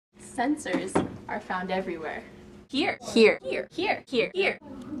sensors are found everywhere. Here, here, here, here, here, here.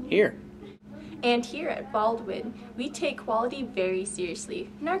 Here. And here at Baldwin, we take quality very seriously,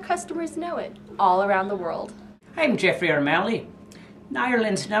 and our customers know it, all around the world. I'm Jeffrey O'Malley,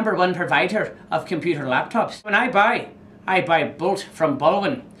 Ireland's #1 provider of computer laptops. When I buy Bolt from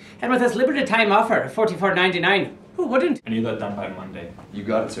Baldwin. And with this limited time offer of $44.99, who wouldn't? I need that done by Monday. You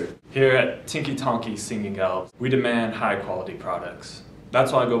got it, sir. Here at Tinky Tonky Singing Elves, we demand high quality products.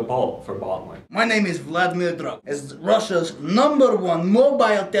 That's why I go Bolt for Baldwin. My name is Vladimir Drag. As Russia's #1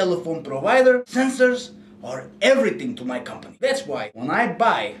 mobile telephone provider, sensors are everything to my company. That's why when I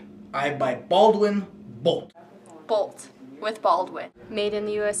buy Baldwin Bolt. Bolt with Baldwin. Made in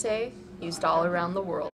the USA, used all around the world.